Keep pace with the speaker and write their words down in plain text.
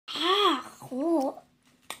cool.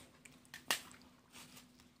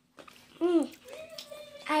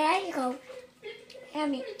 I like to go.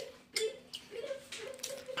 Yummy.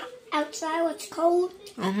 Outside was cold.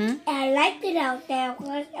 And I liked it out there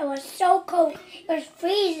because it was so cold. It was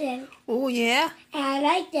freezing. Oh yeah. And I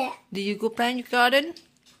liked it. Did you go plant your garden?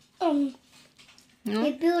 No?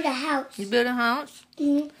 We built a house. You build a house?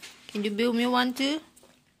 Mm-hmm. Can you build me one too?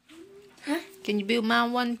 Huh? Can you build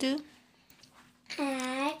mine one too?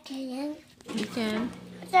 I can. You can.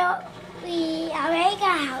 So we already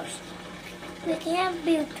got a house. We can't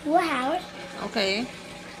build two houses. Okay.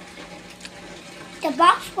 The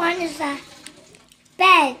box one is a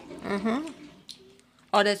bed.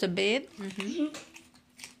 Oh, there's a bed?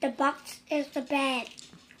 The box is the bed.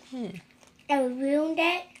 Yeah. And we ruined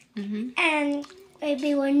it. And we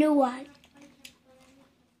built a new one.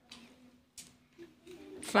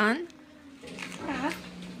 Fun?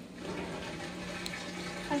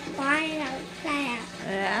 I'm flying out there.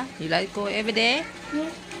 Yeah. You like to go every day?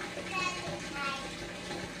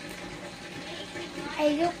 I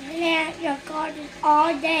look at your garden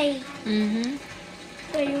all day when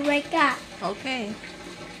you wake up. Okay.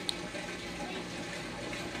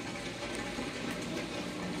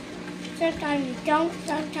 Sometimes you don't,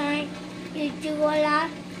 sometimes you do a lot.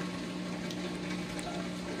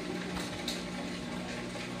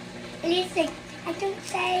 At least I don't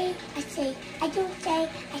say, I say, I don't say,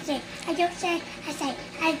 I say, I don't say, I say,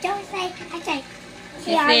 I don't say, I say.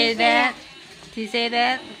 She say that? She say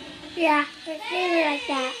that? Yeah, it's really like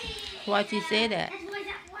that. Why she say that?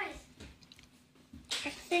 I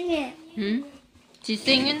sing it. She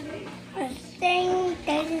singing? I sing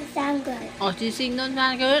doesn't sound good. Oh, she sing don't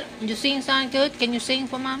sound good? You sing sound good? Can you sing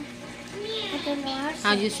for mom? I don't know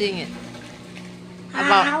How you sing it?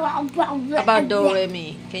 About About do re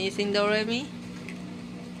mi. Can you sing do re mi?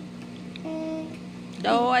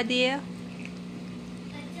 Do idea?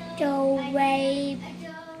 Do, re,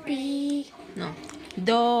 be. No.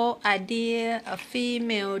 Do idea, a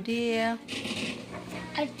female deer.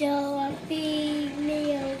 A do, a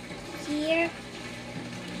female here.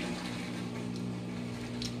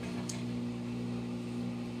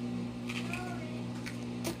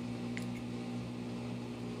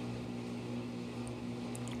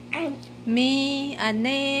 And Me, a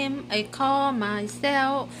name I call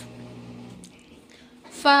myself.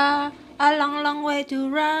 Far, a long, long way to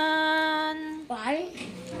run. one.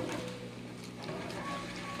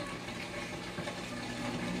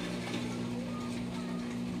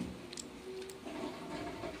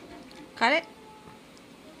 Got it?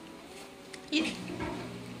 Eat.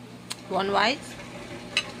 One white.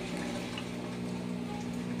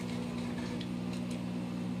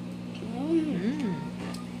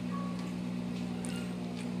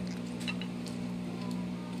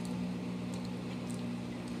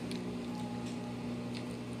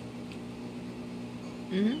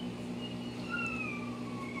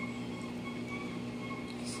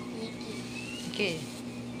 Okay.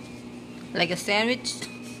 Like a sandwich.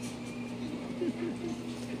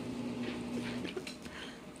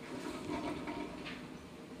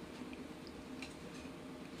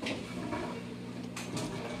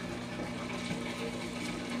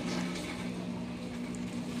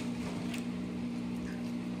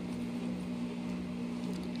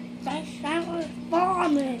 That sandwich for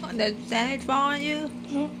me. The sandwich for you?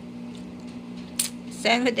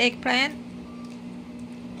 Sandwich eggplant?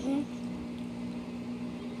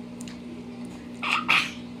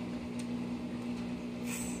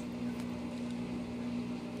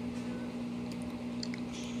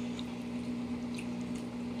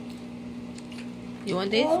 You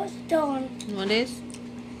want this? Almost done. You want this?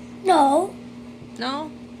 No.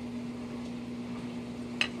 No?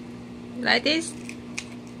 Like this?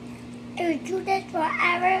 If you do this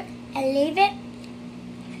forever and leave it,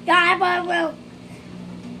 your eyeball will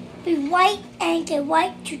be white and get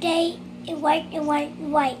white today and white and white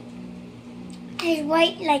and white. And it's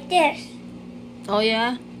white like this. Oh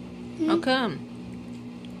yeah? How come?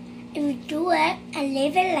 If you do it and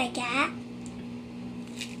leave it like that,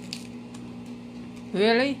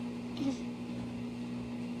 Really?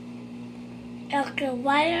 it'll get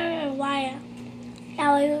whiter and whiter.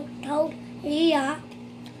 Now you told Leah.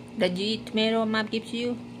 Did you eat tomato mom gives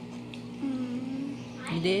you?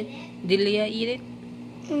 You did? Did Leah eat it?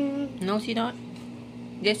 No, she not?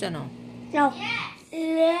 Yes or no? No.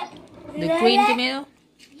 The green tomato?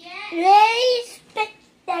 Lily spit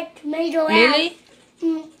that tomato out. Really?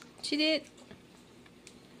 She did?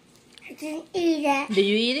 I didn't eat it. Did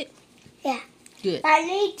you eat it? Yeah. Good. I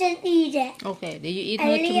need to eat it. Okay. Did you eat her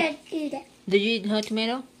I tomato? need to eat it. Did you eat her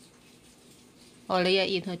tomato? Or Leah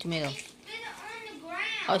eat her tomato? Spit it on the ground.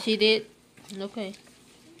 Oh, she did? Okay.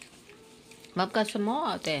 Mom got some more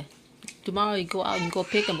out there. Tomorrow you go out and go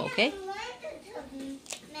pick them, okay? I don't want the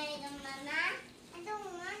tomato, Mama. I don't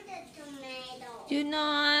want the tomato. You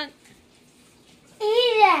not.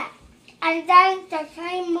 Eat it. And then the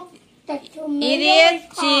tomato. Eat it.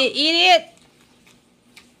 She eat it.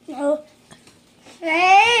 No.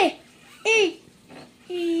 Hey. Eat.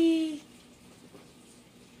 Eat.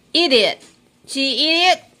 Eat it. She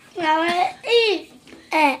eat it. No, eat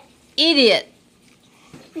it. Eat it.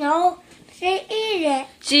 No, she eat it.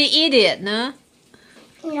 She eat it, no?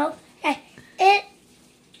 No, it.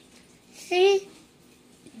 She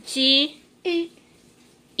She eat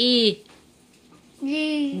eat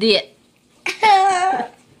the. it.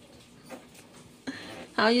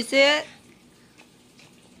 How you say it?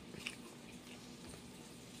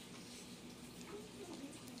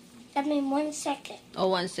 Give me 1 second. Oh,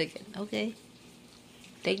 1 second. Okay.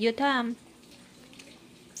 Take your time.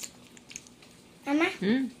 Mama,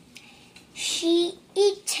 Hmm? she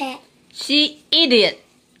eat it. She eat it.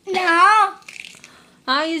 No,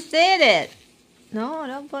 How you say it? No,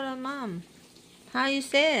 don't put on mom. How you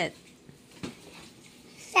say it?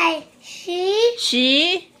 say she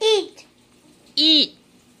She eat eat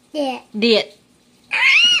it. it.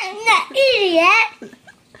 I'm not idiot.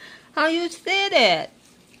 How you say that?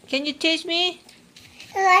 Can you teach me?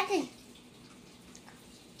 Like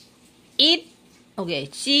Eat. Okay.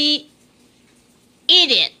 She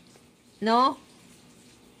eat it. No.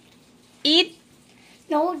 Eat.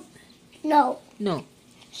 no, No.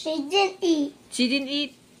 she didn't eat. She didn't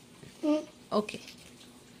eat. Mm. Okay.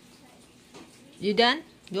 You done?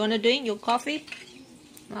 You wanna drink your coffee?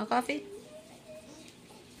 More coffee?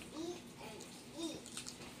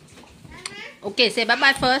 Okay. Say bye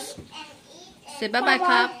bye first. Say bye bye,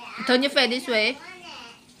 Cup. Turn your face this way.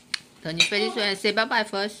 Turn your face this way and say bye bye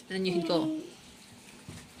first. Then you can go.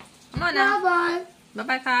 Come on now. Bye Bye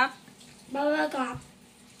bye, Cup. bye. God.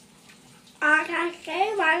 I can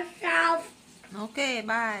save myself. Okay.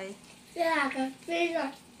 Bye. Yeah, I can see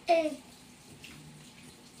the thing.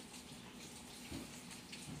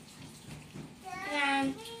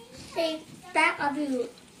 And see back of you.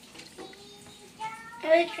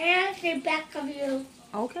 We can't see back of you.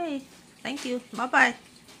 Okay. Thank you. Bye bye.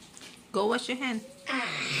 Go wash your hand.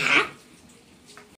 Ah.